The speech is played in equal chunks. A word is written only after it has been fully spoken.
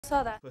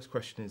Saw that. First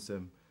question is,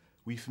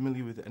 were you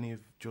familiar with any of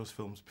Joe's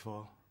films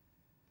before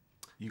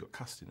you got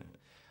cast in it?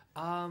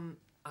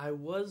 I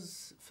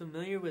was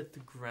familiar with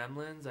the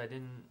Gremlins. I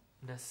didn't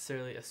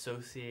necessarily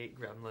associate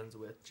Gremlins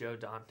with Joe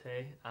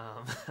Dante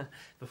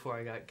before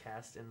I got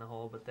cast in the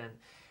role, but then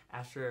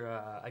after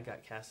I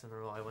got cast in the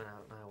role, I went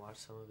out and I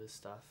watched some of his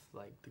stuff,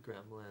 like the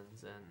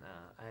Gremlins, and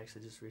I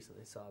actually just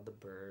recently saw The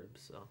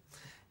Burbs, so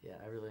yeah,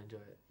 I really enjoy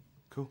it.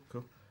 Cool,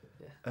 cool.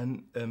 Yeah.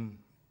 And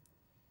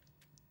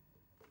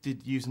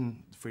did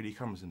using 3D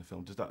cameras in the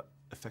film, does that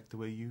affect the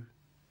way you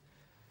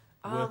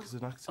work as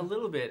an actor? A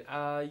little bit.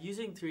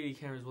 Using 3D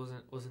cameras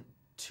wasn't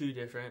too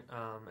different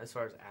as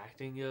far as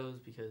acting goes,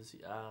 because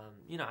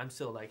you know, I'm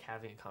still like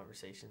having a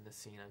conversation in the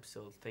scene. I'm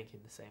still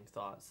thinking the same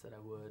thoughts that I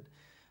would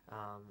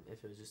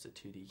if it was just a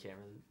 2D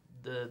camera.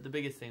 The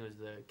biggest thing was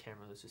the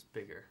camera was just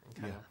bigger and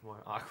kind of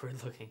more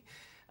awkward looking.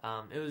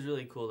 It was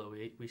really cool though.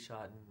 We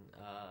shot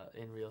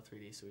in real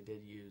 3D, so we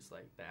did use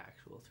like the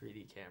actual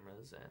 3D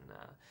cameras, and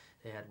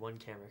they had one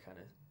camera kind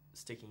of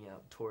sticking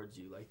out towards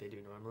you like they do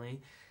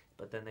normally,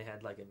 but then they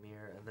had like a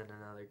mirror and then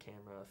another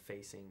camera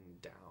facing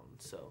down,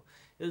 so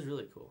it was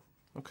really cool.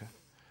 Okay.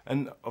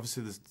 And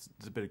obviously there's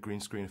a bit of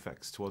green screen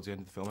effects towards the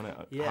end of the film,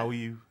 innit? Yeah. How are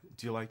you,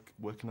 do you like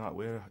working that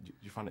way, or do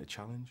you find it a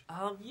challenge?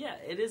 Yeah,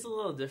 it is a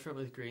little different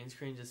with green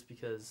screen, just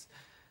because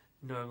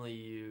normally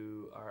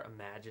you are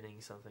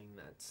imagining something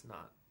that's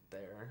not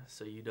there,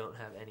 so you don't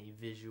have any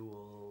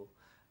visual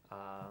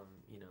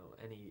you know,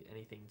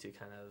 anything to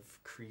kind of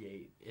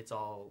create. It's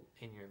all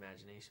in your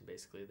imagination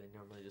basically. They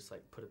normally just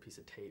like put a piece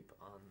of tape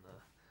on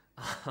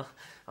the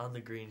on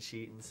the green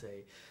sheet and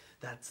say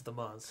that's the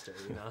monster,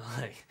 you know,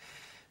 like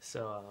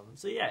so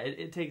yeah,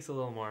 it takes a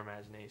little more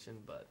imagination,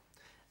 but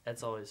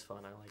that's always fun.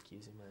 I like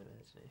using my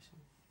imagination.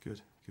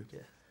 Good, good.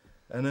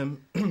 Yeah. And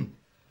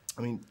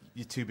I mean,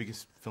 your two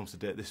biggest films to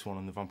date, this one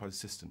and The Vampire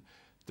Assistant,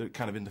 they're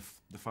kind of in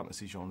the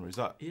fantasy genre. Is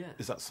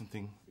that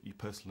something you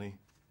personally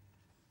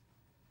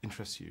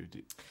interests you?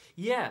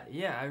 Yeah,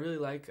 I really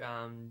like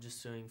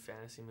just doing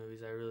fantasy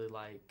movies. I really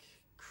like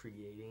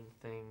creating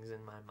things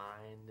in my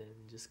mind,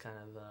 and just kind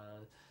of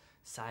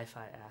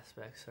sci-fi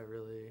aspects are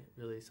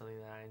really something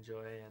that I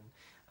enjoy.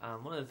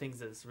 And one of the things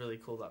that's really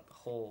cool about the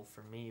whole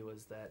for me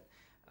was that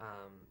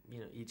you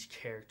know, each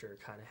character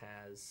kind of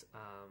has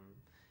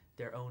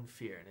their own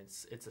fear, and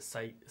it's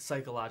a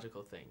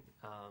psychological thing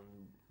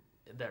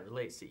that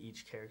relates to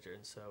each character.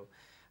 And so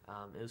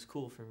it was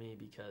cool for me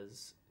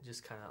because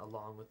just kind of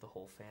along with the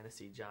whole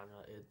fantasy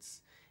genre,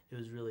 it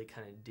was really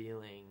kind of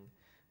dealing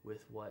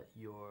with what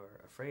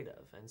you're afraid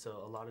of. And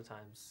so a lot of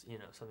times, you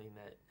know, something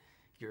that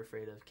you're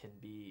afraid of can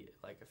be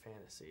like a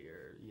fantasy,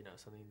 or, you know,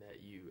 something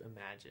that you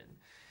imagine.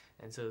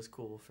 And so it was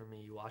cool for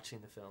me watching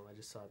the film. I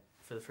just saw it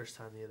for the first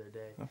time the other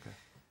day. Okay.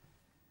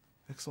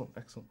 Excellent,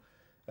 excellent.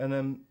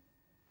 And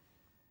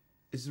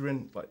is there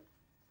any, like,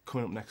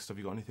 coming up next, have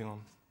you got anything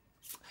on?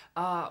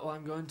 Well,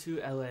 I'm going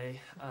to LA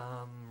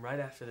right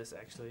after this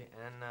actually,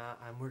 and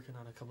I'm working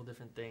on a couple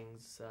different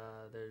things.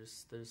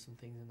 There's some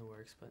things in the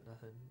works, but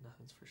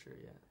nothing's for sure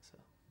yet. So.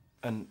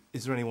 And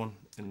is there anyone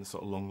in the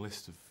sort of long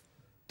list of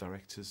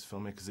directors,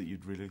 filmmakers that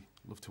you'd really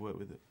love to work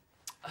with?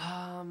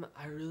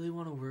 I really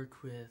want to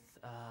work with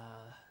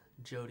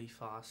Jodie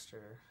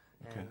Foster,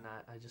 and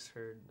okay. I just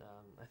heard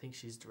I think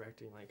she's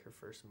directing like her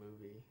first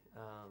movie.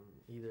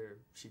 Either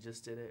she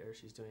just did it or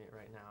she's doing it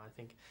right now. I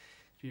think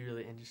it'd be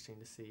really interesting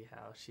to see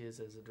how she is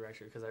as a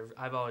director, because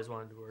I've always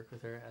wanted to work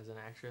with her as an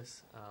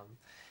actress.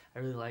 I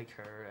really like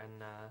her,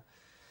 and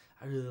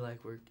I really like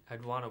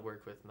I'd want to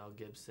work with Mel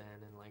Gibson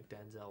and like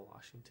Denzel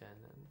Washington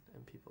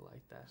and people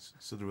like that.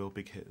 So the real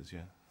big hitters,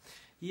 yeah.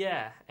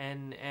 Yeah,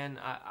 and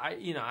I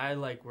you know, I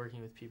like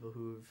working with people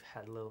who've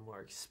had a little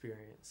more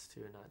experience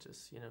too, not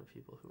just, you know,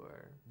 people who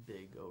are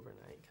big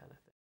overnight kind of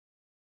thing.